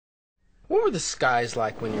What were the skies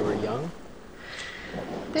like when you were young?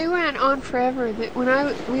 They went on forever.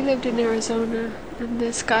 We lived in Arizona, and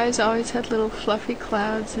the skies always had little fluffy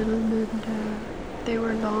clouds in them, and they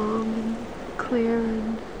were long and clear,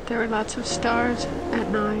 and there were lots of stars at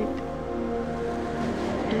night.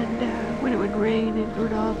 And when it would rain, it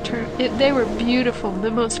would all turn. They were beautiful, the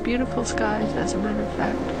most beautiful skies, as a matter of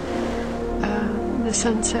fact. The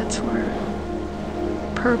sunsets were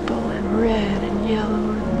purple and red and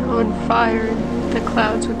yellow and on fire, and the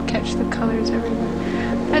clouds would catch the colors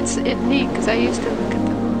everywhere. That's neat, because I used to look at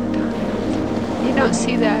them all the time. You don't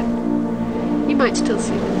see that. You might still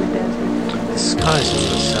see them in the desert. The skies of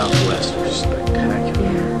the Southwest are spectacular.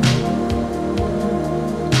 Yeah.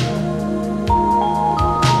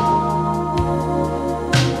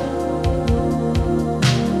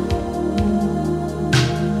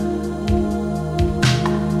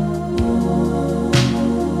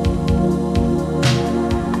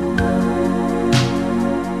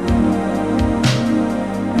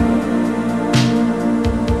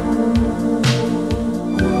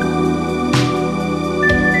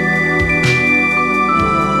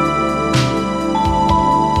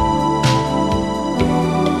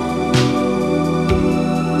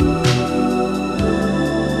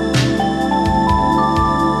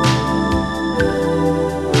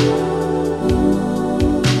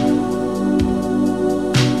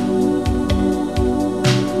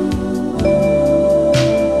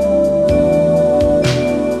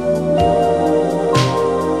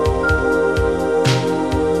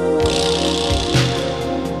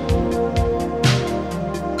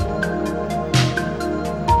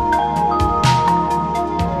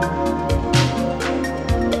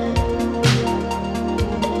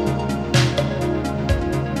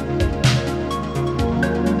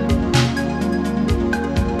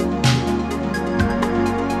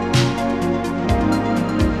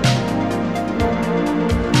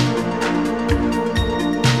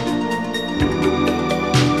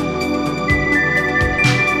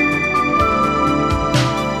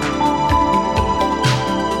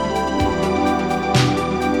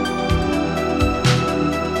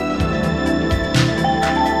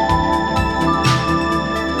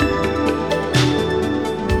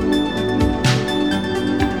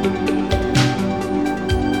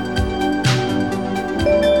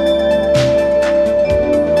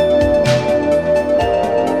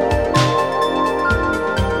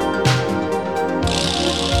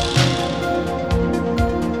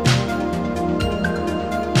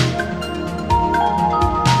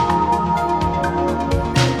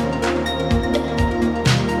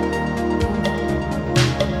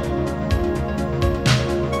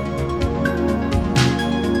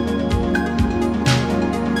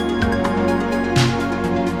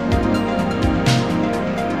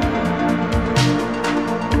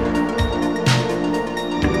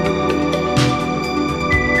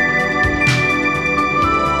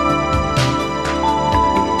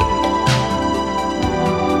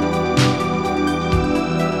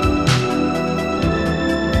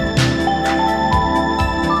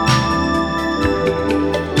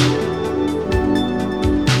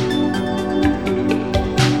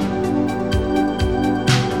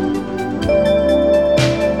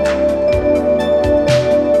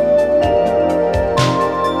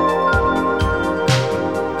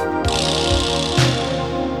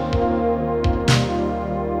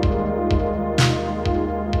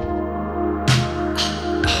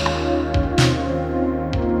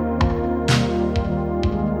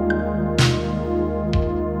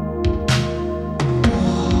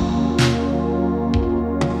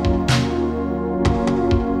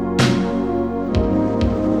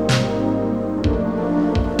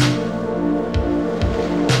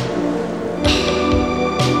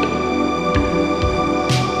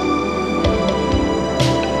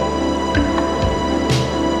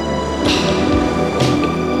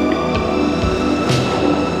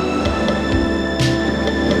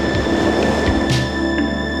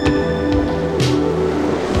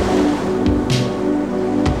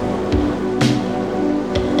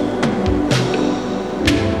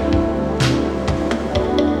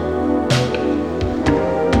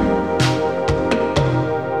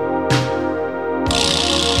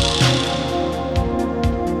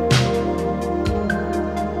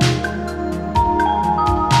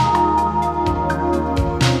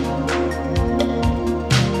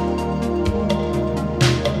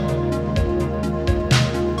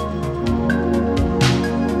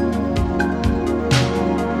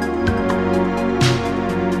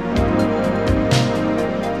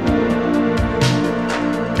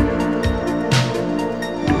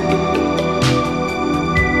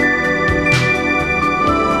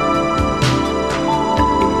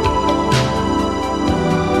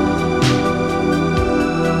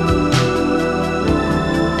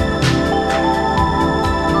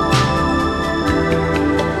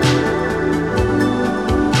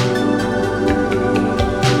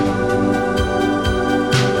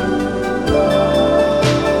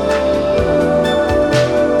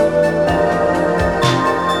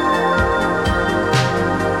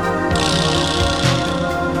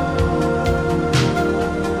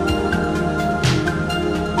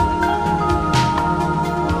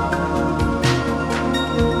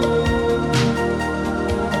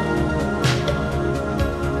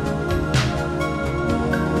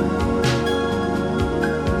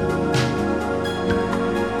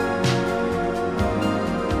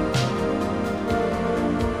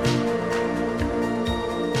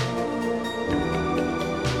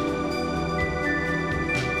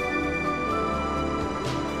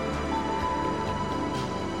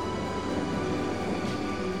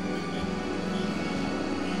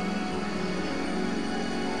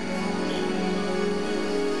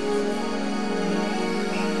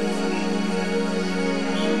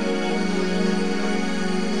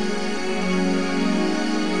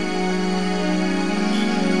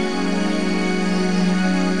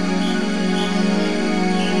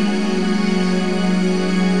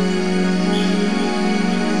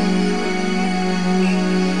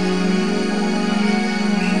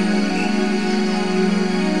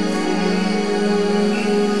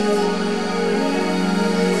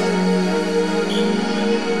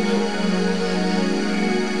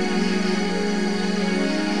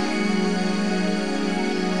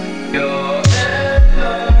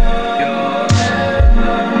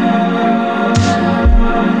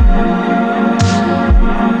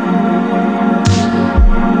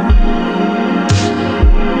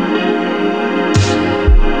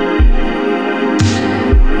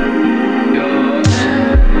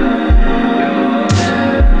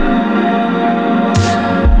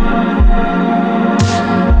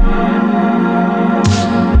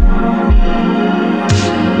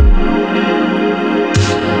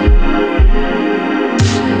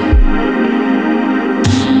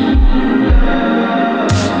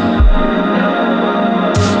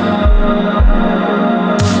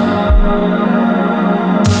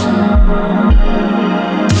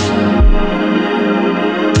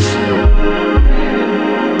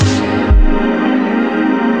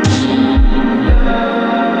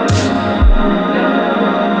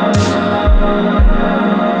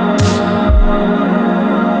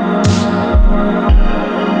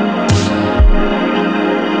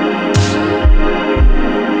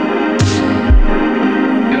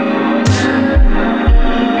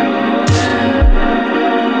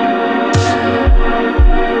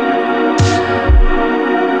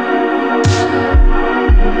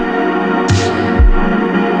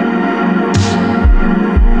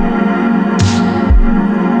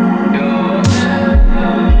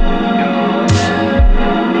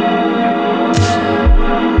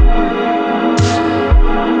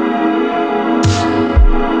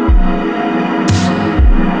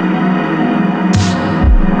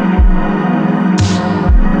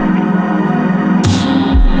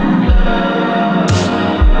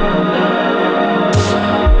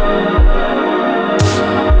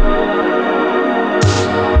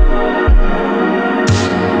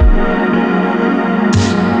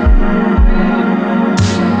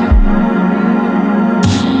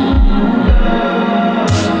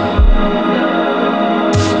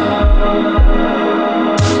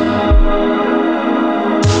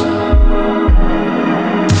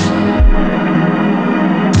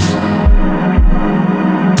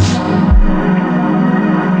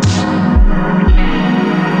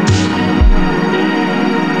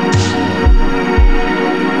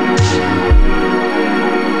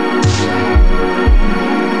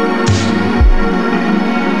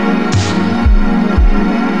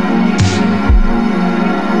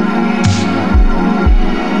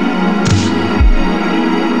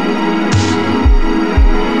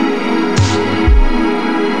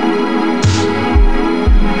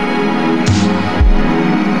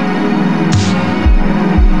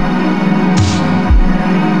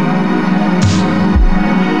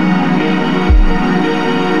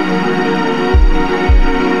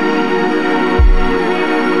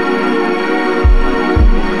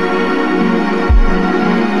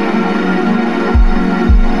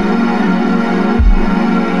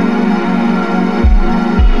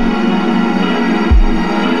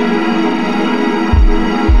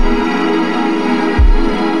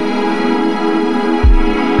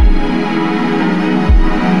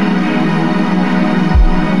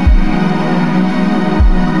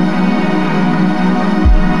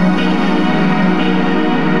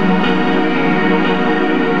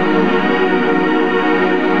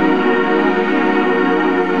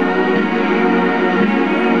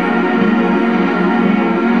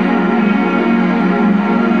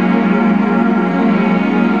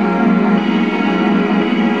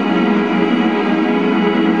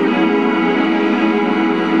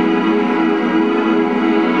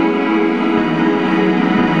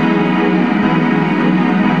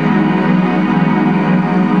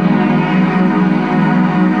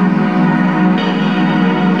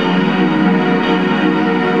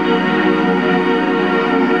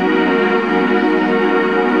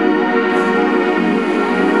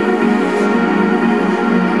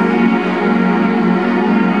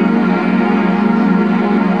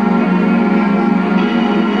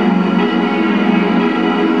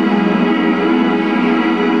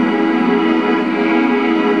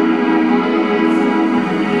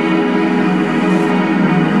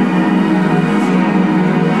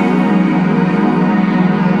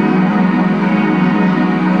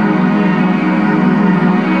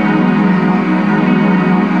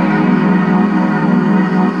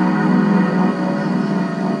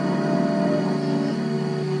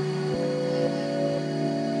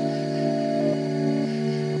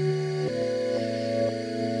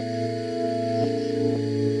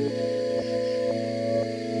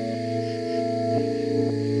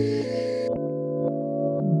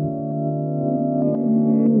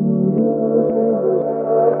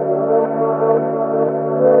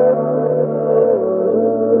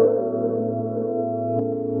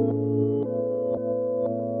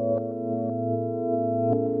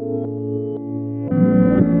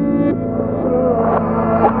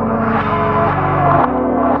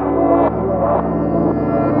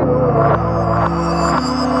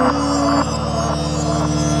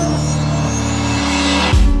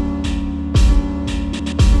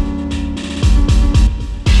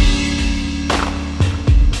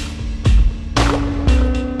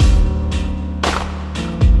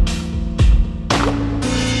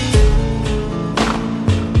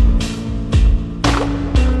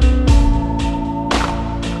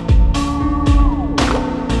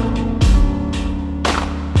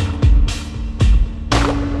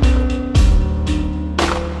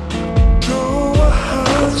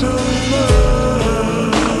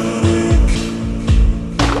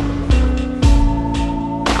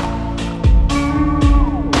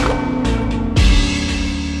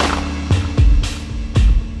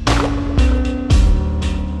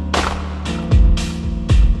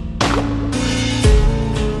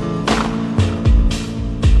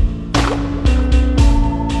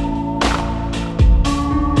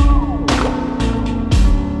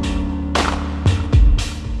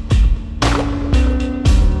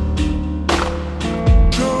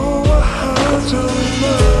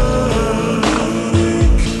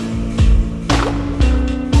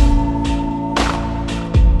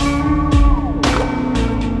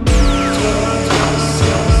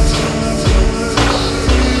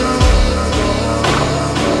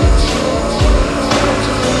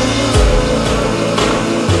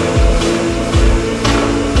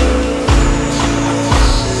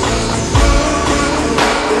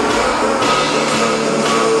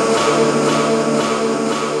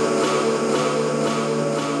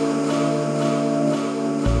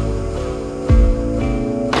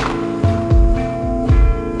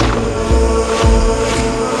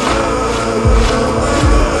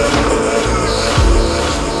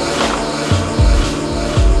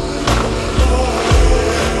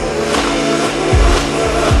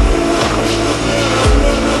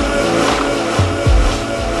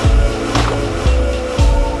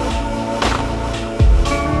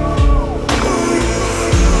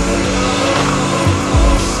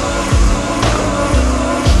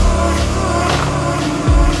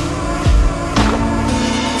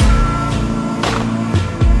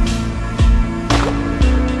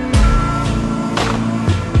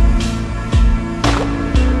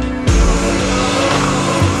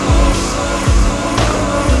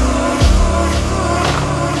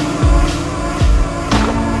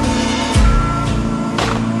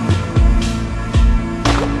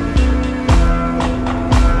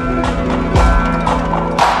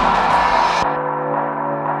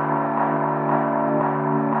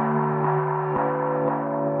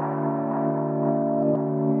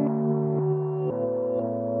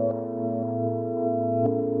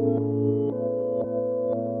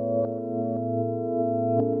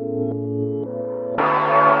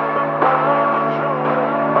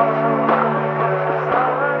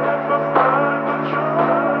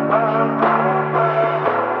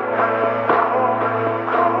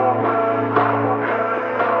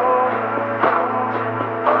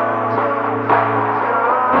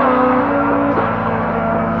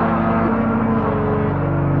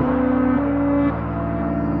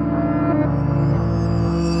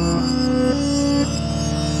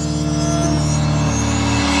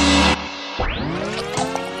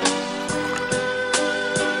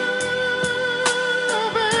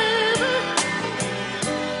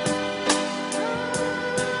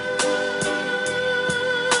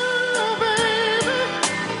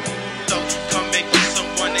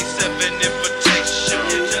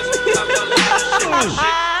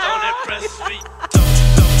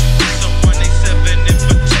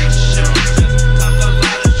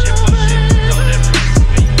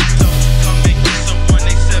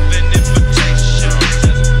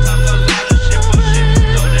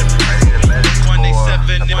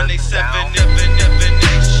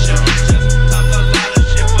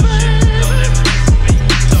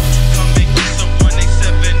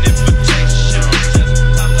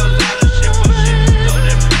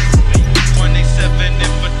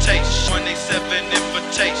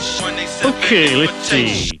 Okay, let's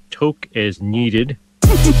see. Toke as needed.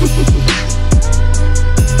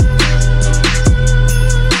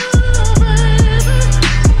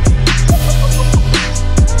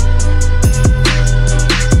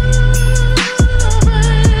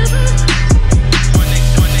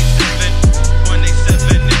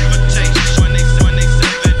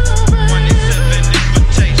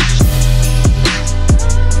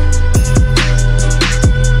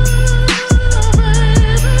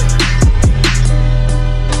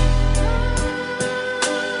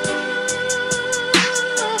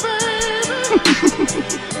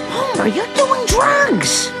 Are you doing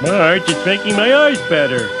drugs? Marge, it's making my eyes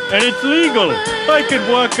better. And it's legal. I could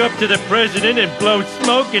walk up to the president and blow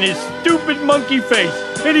smoke in his stupid monkey face.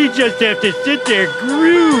 And he'd just have to sit there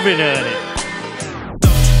grooving on it.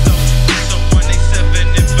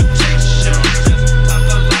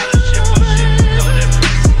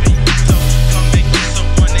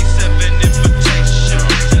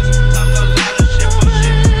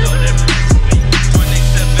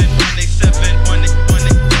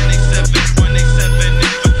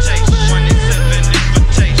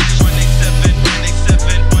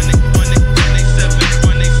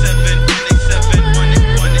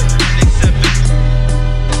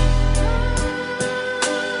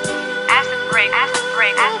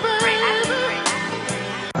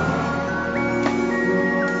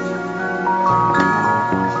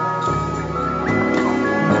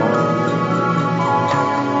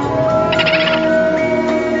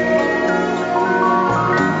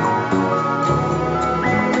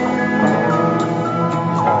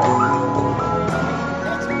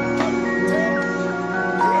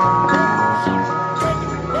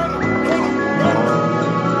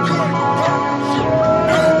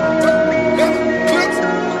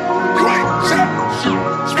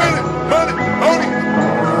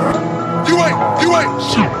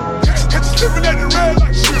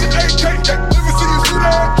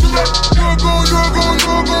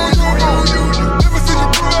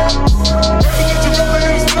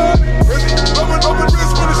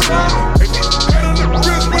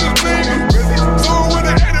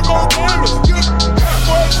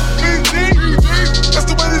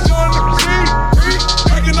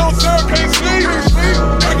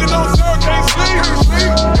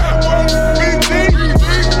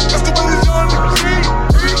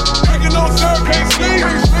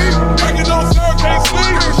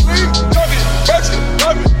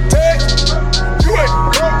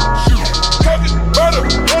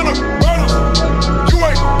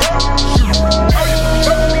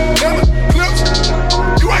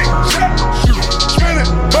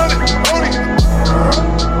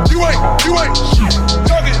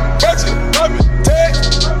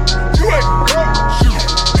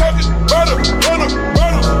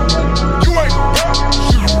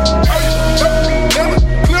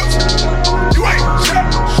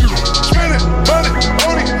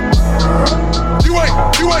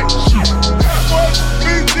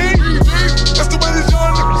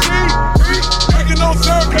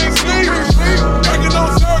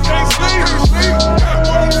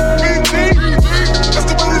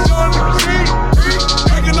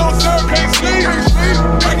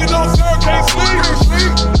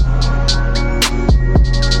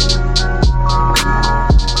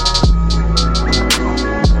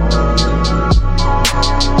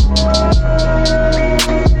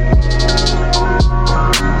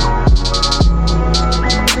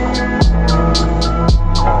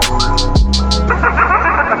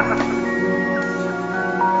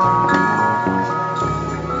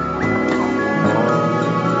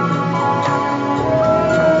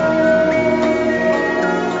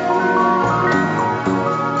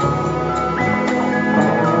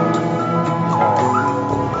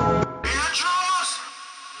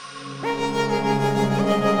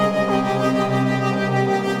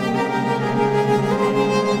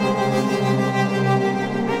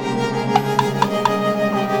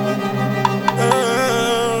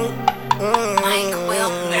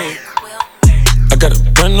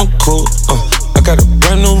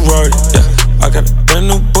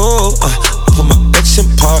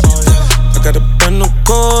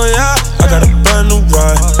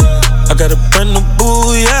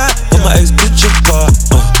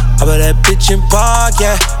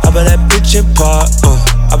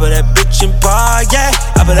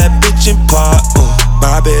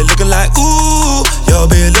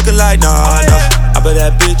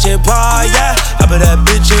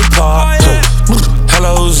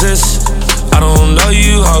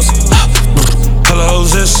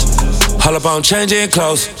 All up on changing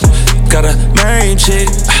clothes. Got a main chick,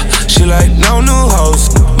 she like no new hoes.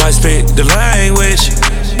 Might speak the language,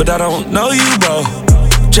 but I don't know you, bro.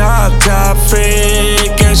 Drop top freak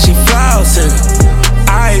and she flossing.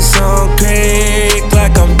 Ice on creek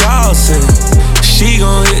like I'm Dawson. She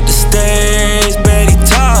gon' hit the stage, Betty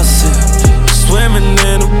tossing. Swimming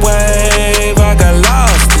in a wave, I got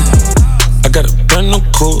lost in. I got a brand new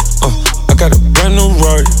coupe, I got a brand new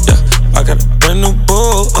Rory, yeah. I got a brand new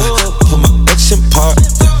bull, put my ex in park,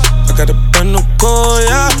 yeah. I got a brand new goal,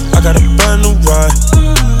 yeah. I got a brand new ride.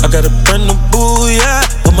 I got a brand new boo, yeah.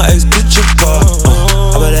 Put my ex bitch in park,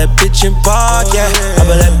 I bet that bitch in park, yeah. I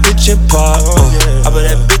bet that bitch in park, I bet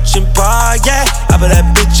that bitch in park, yeah. I bet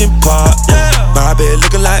that bitch in park, my bitch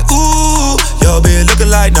looking like ooh, your bitch looking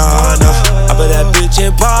like nah, nah. I bet that bitch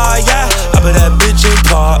in park, yeah. I bet that bitch in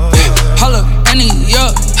park. Holla, Annie,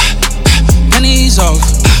 up, pennies off.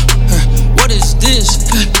 What is this?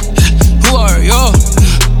 Who are y'all?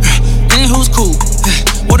 And who's cool?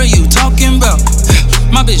 What are you talking about?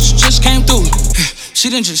 My bitch just came through. She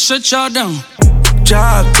didn't just shut y'all down.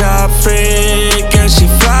 Drop top freak and she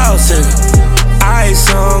flossing.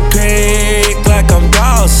 Ice on creek like I'm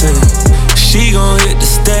Dawson. She gon' hit the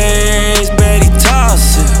stage, Betty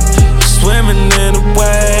tossing. Swimming in a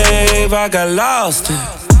wave, I got lost in.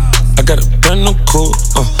 I got a brand new coupe,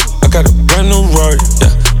 I got a brand new Rory,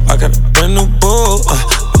 yeah. I got a brand new bull,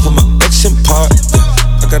 put my ex in park, yeah.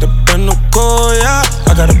 I got a brand new goal, yeah.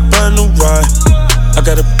 I got a brand new ride. I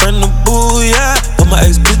got a brand new boo, yeah. Put my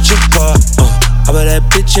ex bitch in park, I bet that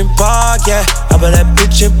bitch in park, yeah. I bet that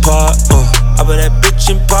bitch in park, I bet that bitch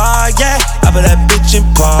in park, yeah. I bet that bitch in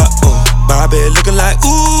park, my bitch looking like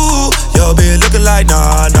ooh, your bitch looking like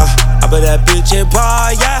nah, nah. I bet that bitch in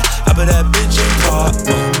park, yeah. I bet that bitch in park,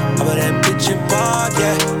 I bet that bitch in park,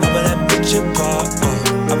 yeah. I bet that bitch in park,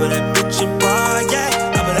 I bet that bitch in park, yeah.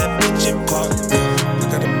 I bet that bitch in park. I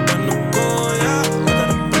got a brand new goal, yeah. I got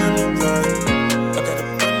a brand new ride. I got a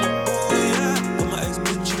brand new boo, yeah. Put my ex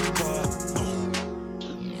bitch in park.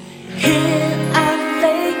 Here I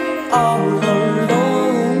lay all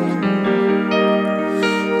alone,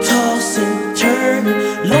 toss and turn,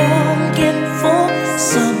 longing for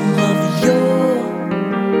some of your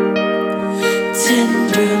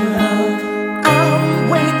tender love. I'm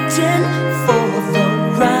waiting for the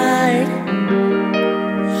right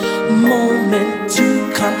moment to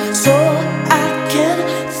come, so I can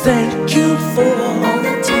thank you for all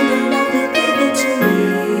the tender love you've given to me.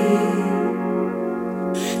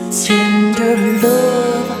 Tender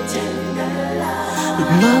love,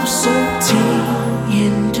 love so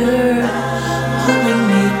tender, holding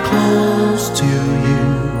me close to you.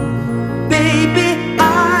 Baby, I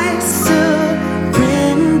surrender.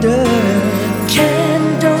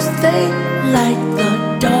 Candles, they light the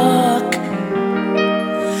dark.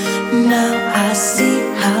 Now I see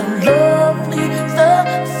how lovely the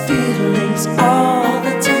feelings are. All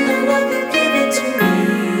the tender love you've given to me.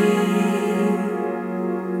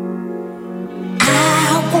 I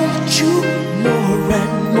want you more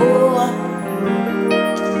and more.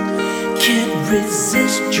 Can't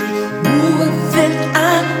resist you more than I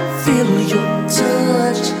feel your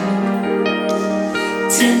touch.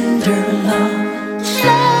 Tender love,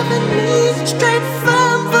 loving me straight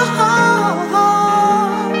from the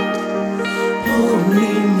heart. Pull me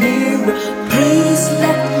nearer, please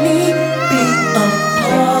let me be a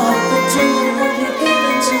part of the tender love you've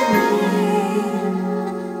given to me.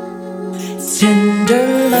 Tender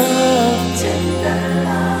love,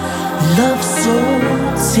 love so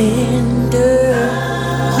tender,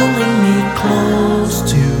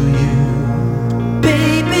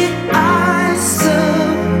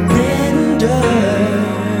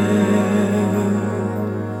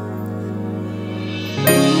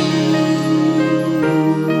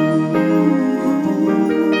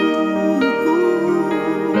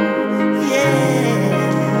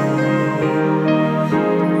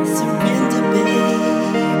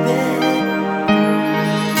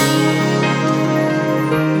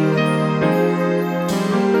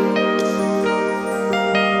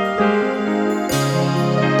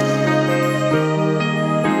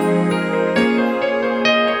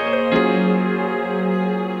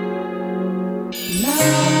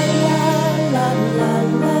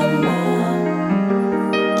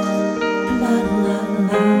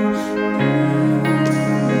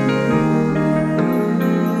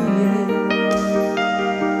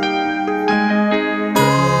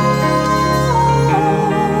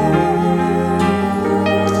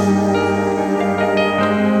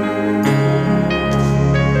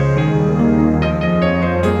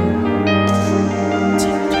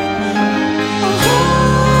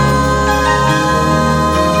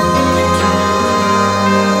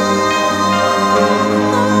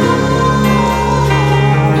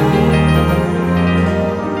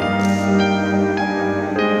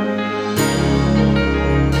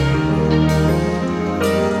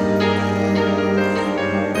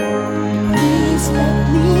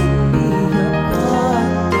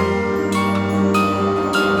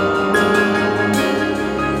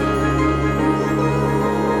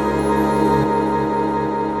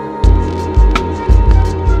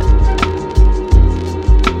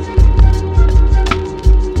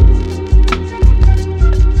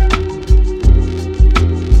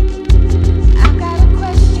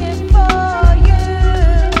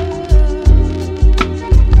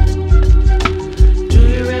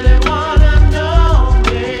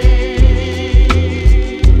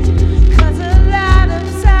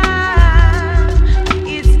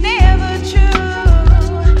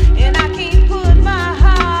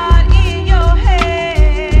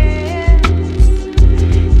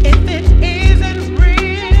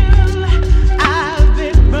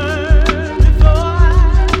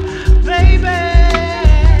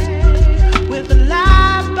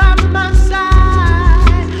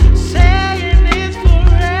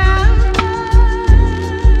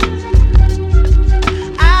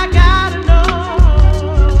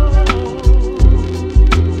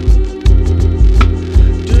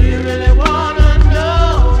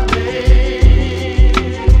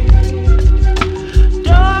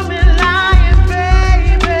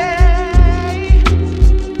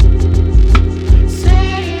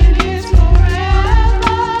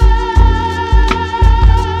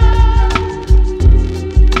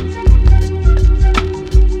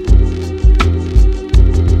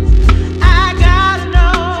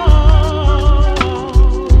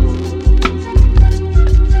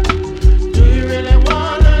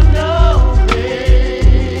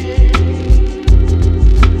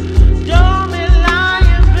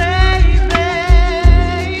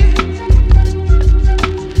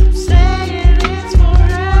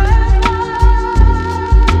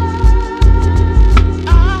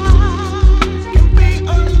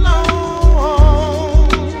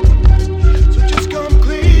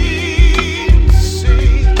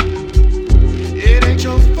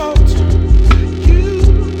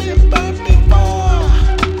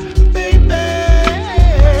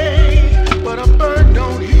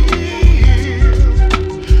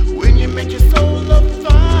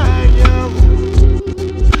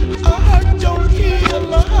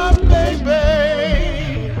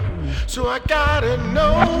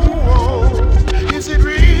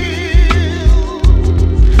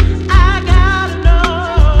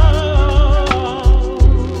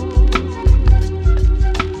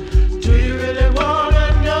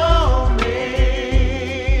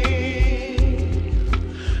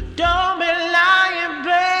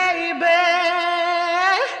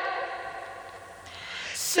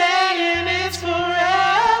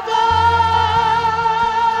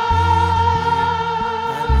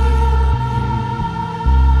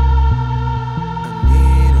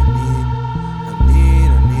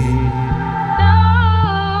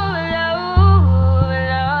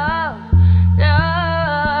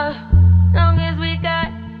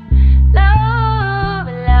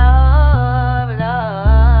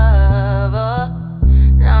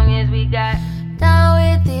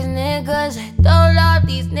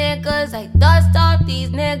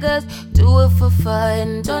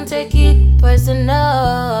 fun. Don't take it personal.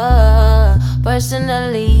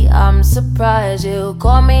 Personally, I'm surprised you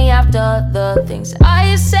call me after the things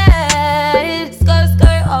I said. Skirt,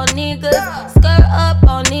 skirt, all niggas. Skirt up,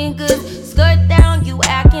 all niggas. Skirt down, you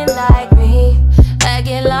acting like me.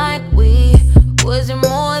 Acting like we wasn't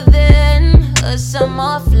more than a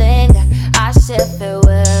summer fling. I said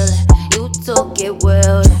farewell, you took it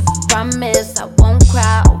well. Promise I won't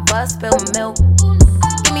cry over spilled milk.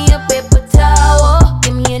 Give me a paper towel,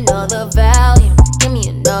 give me another volume. Give me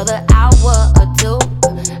another hour or two,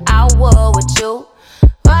 hour with you.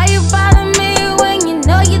 Why you bother me when you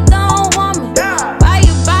know you don't want me? Why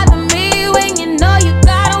you bother me when you know you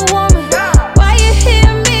got a woman? Why you hit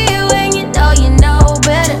me when you know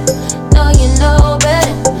better? Know you know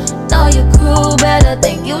better, know your crew better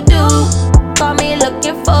than you do. Call me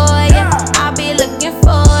looking for ya, I'll be looking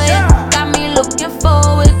for ya. Got me looking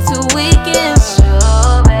forward to weekends.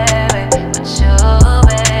 Sure, baby, but sure,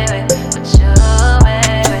 baby, but sure,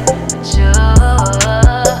 baby, but sure.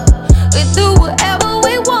 We do whatever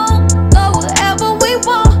we want, go wherever we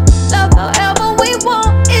want, love however we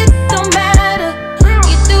want. It don't matter.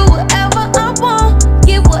 You do whatever I want,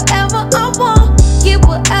 get whatever I want, get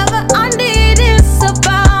whatever I need. It's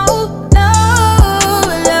about love,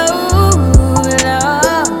 love,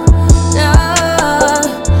 love, love.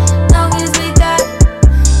 Long as we got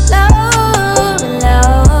love,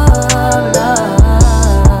 love,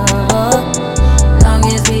 love. Long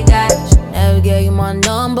as we got. Never gave you my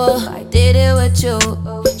number. I did it with you.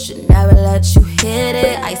 Should never let you hit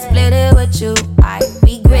it. I split it with you. I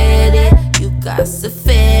regret it. You got a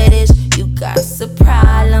fetish. You got a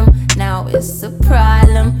problem. Now it's a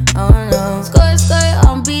problem. Oh no. Skirt, skirt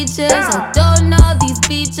on beaches. I don't know these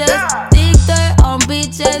beaches. Dig dirt on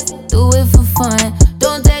beaches. Do it for fun.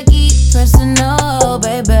 Don't take it personal,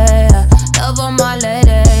 baby. Love on my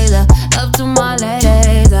ladies. Love to my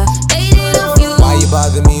ladies. Dated a few. Why you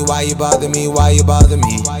bother me? Why you bother me? Why you bother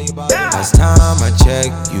me? Last time I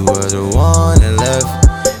checked, you were the one that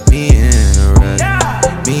left me in a wreck,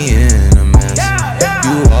 me in a mess.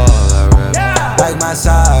 You all I rep, like my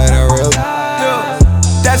side I rep.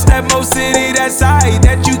 That's that Mo City, that side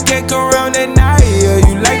that you can't come around at night.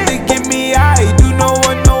 You like to give me eye, do no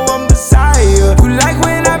one know I'm beside you. You like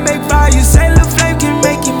when I make fire, you say the flame can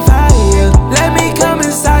make him fire. Let me come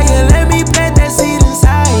inside you, let me plant that seed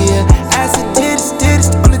inside you. Acid titties,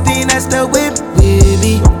 titties, only thing that's stuck with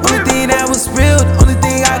me. Only thing that was real, only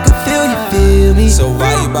thing I could feel, you feel me. So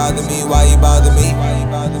why you bother me, why you bother me?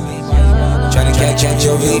 Tryna catch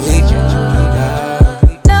your VV.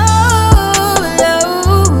 Love, love,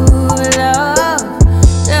 love,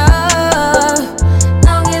 love.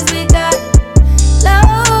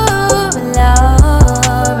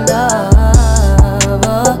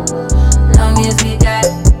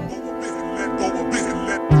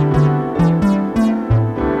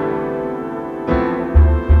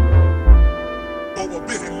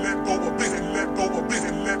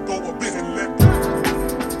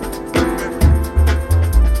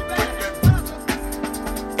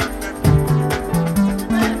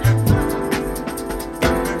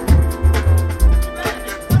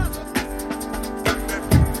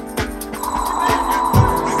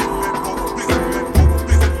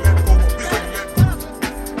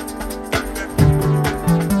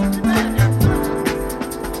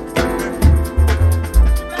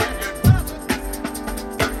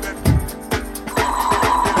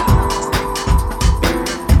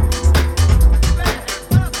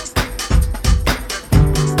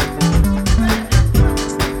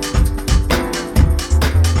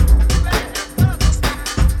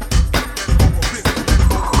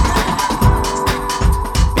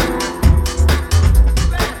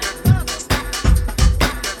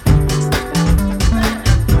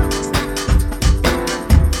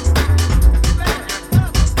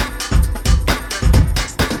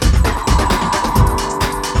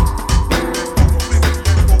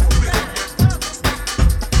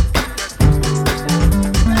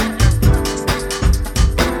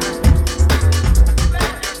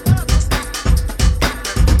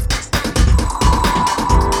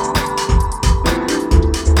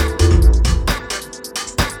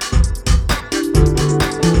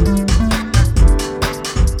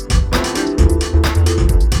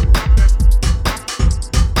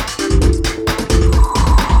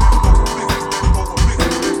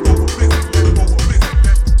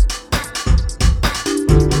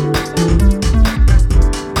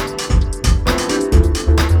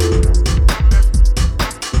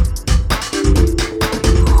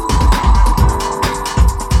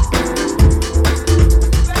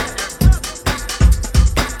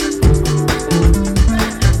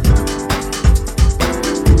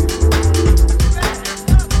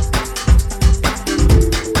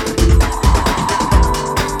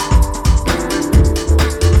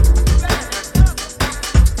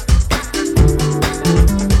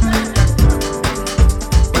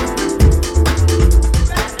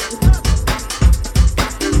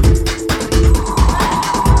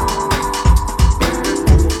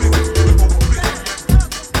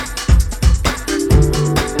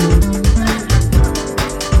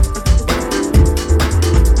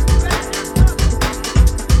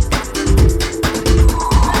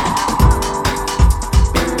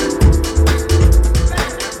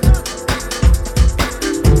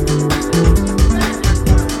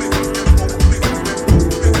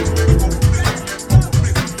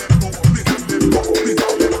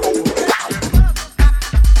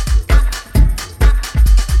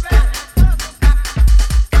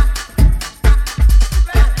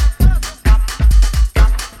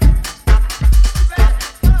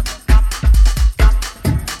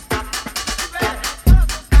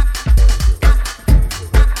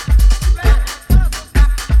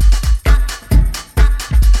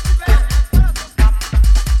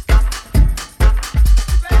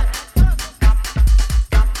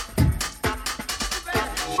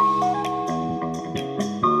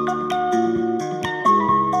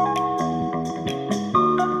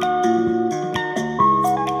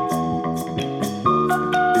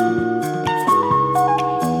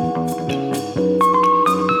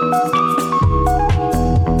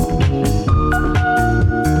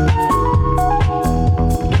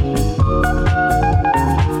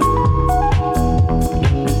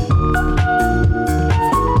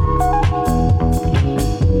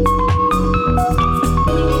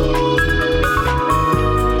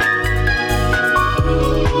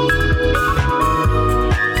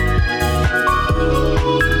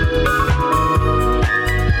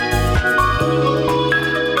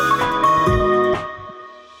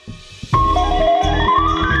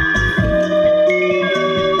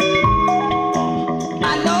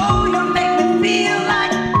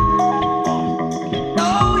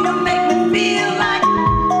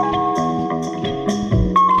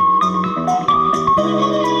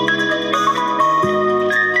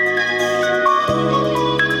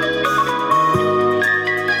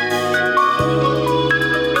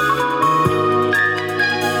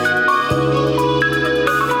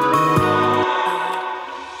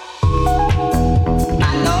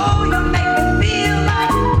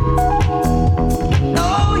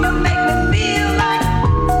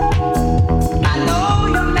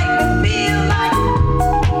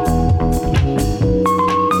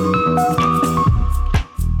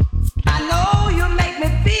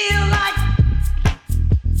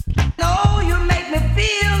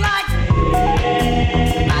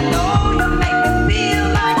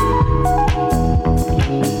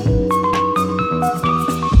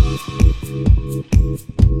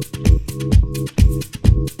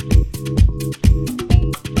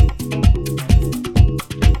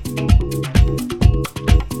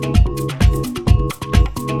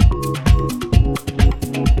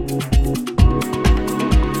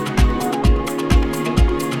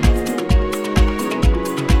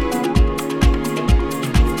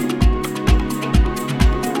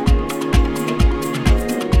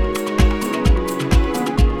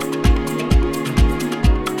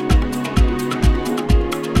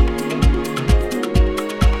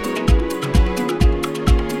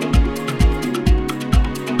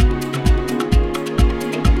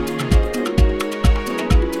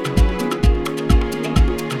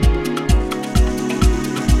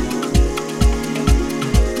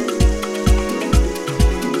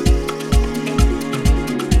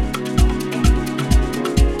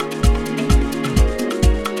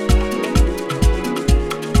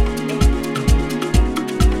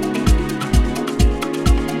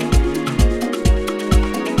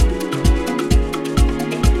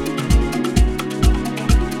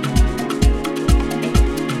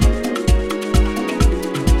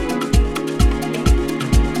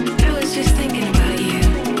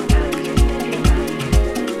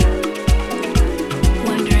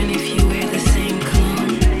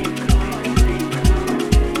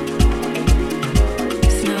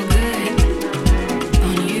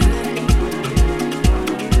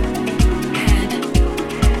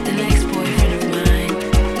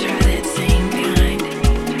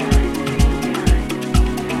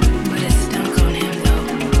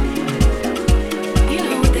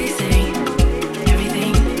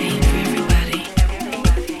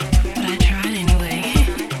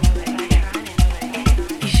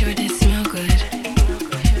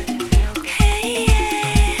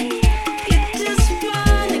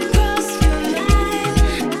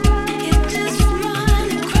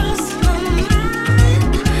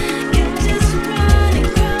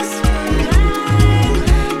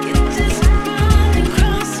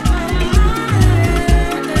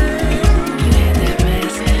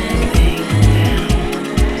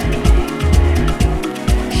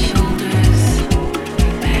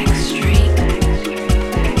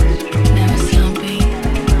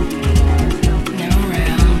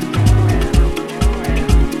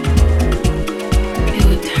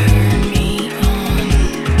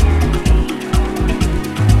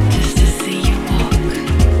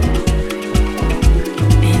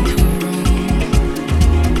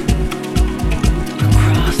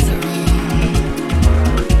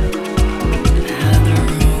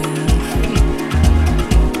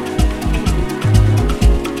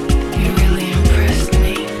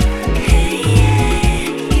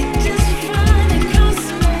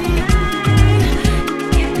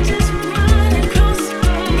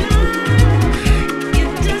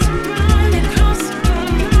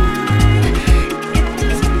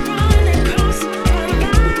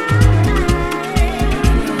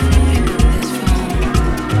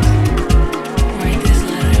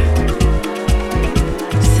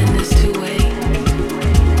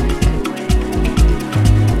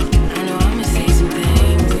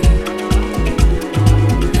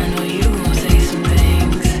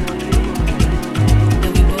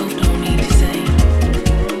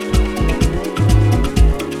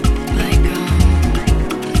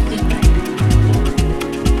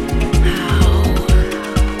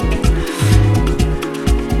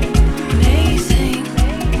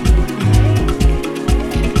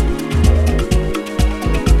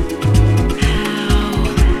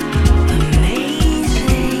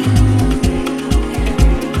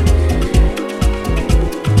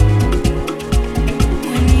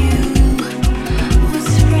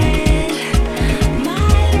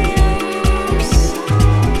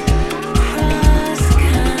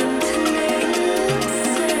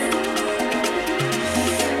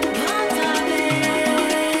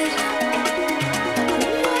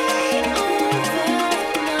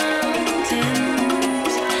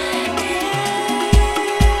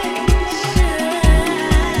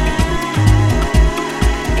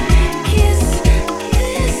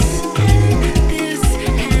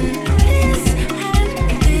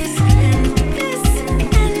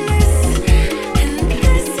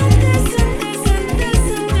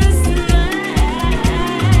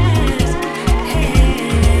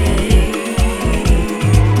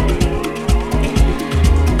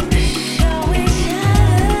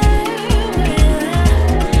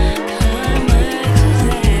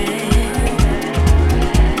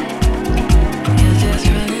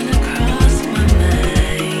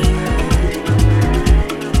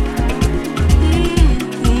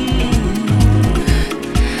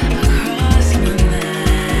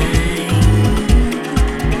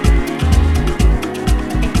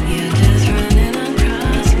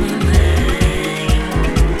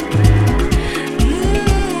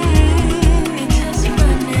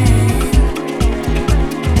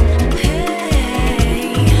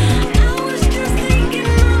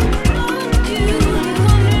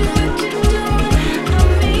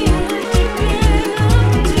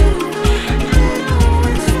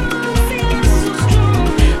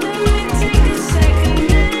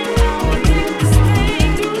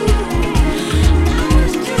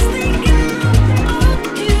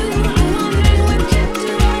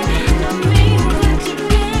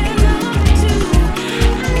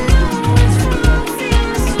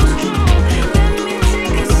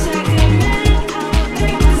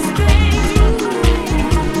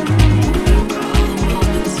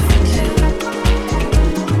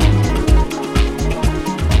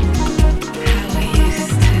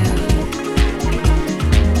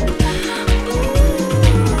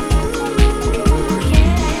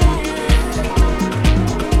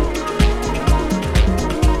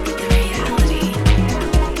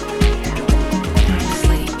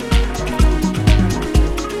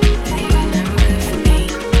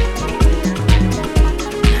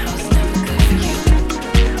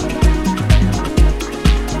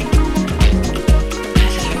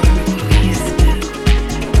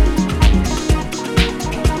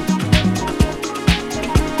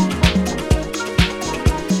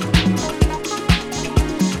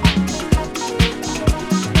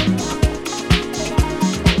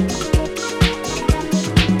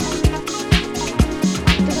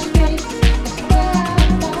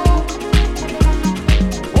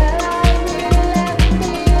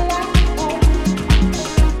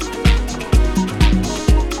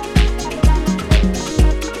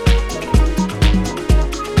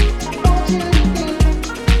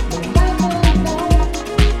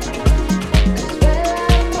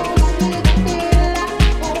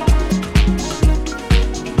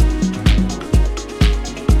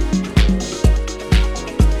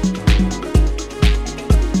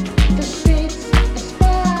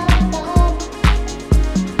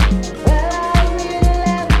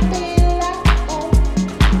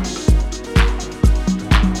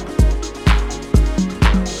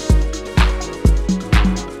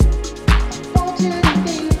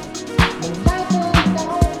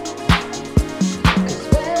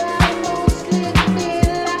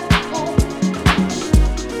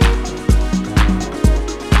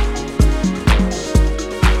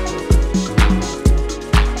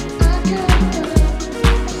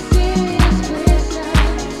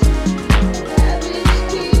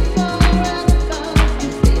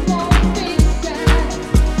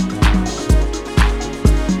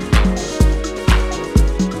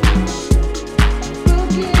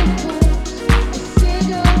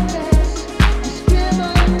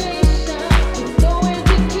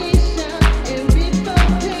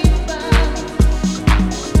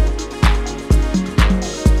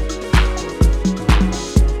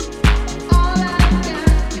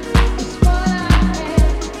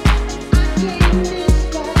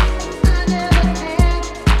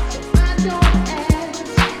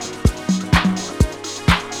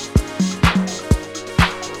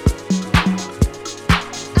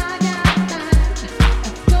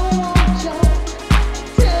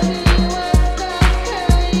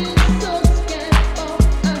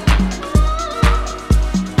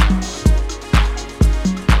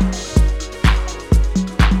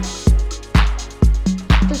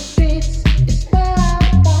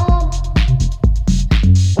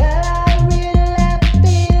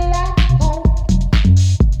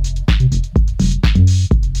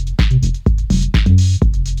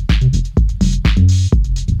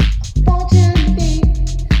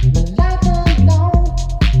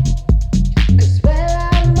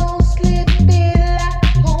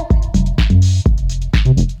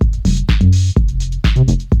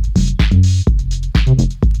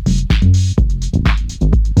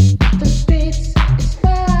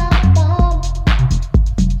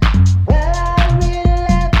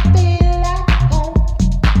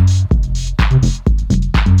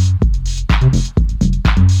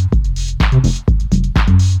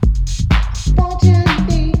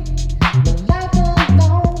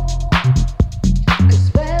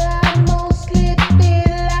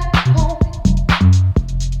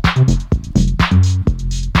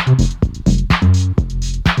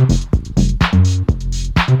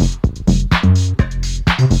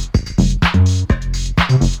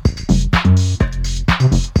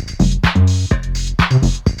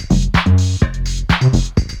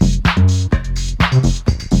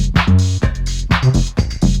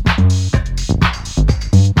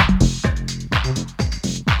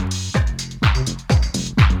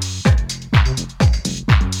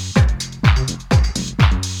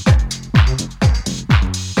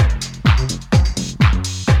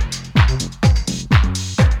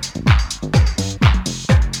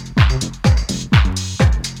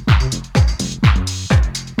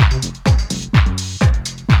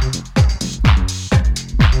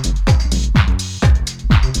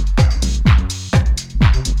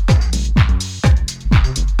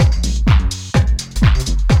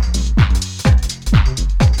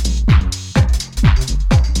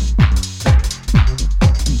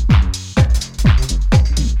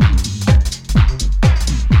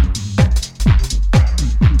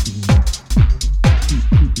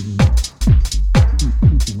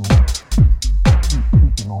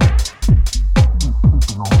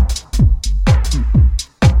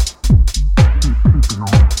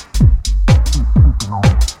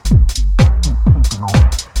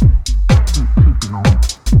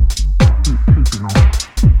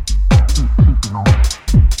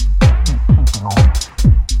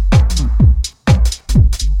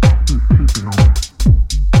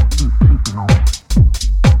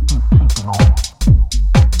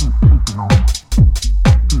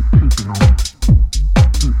 you know.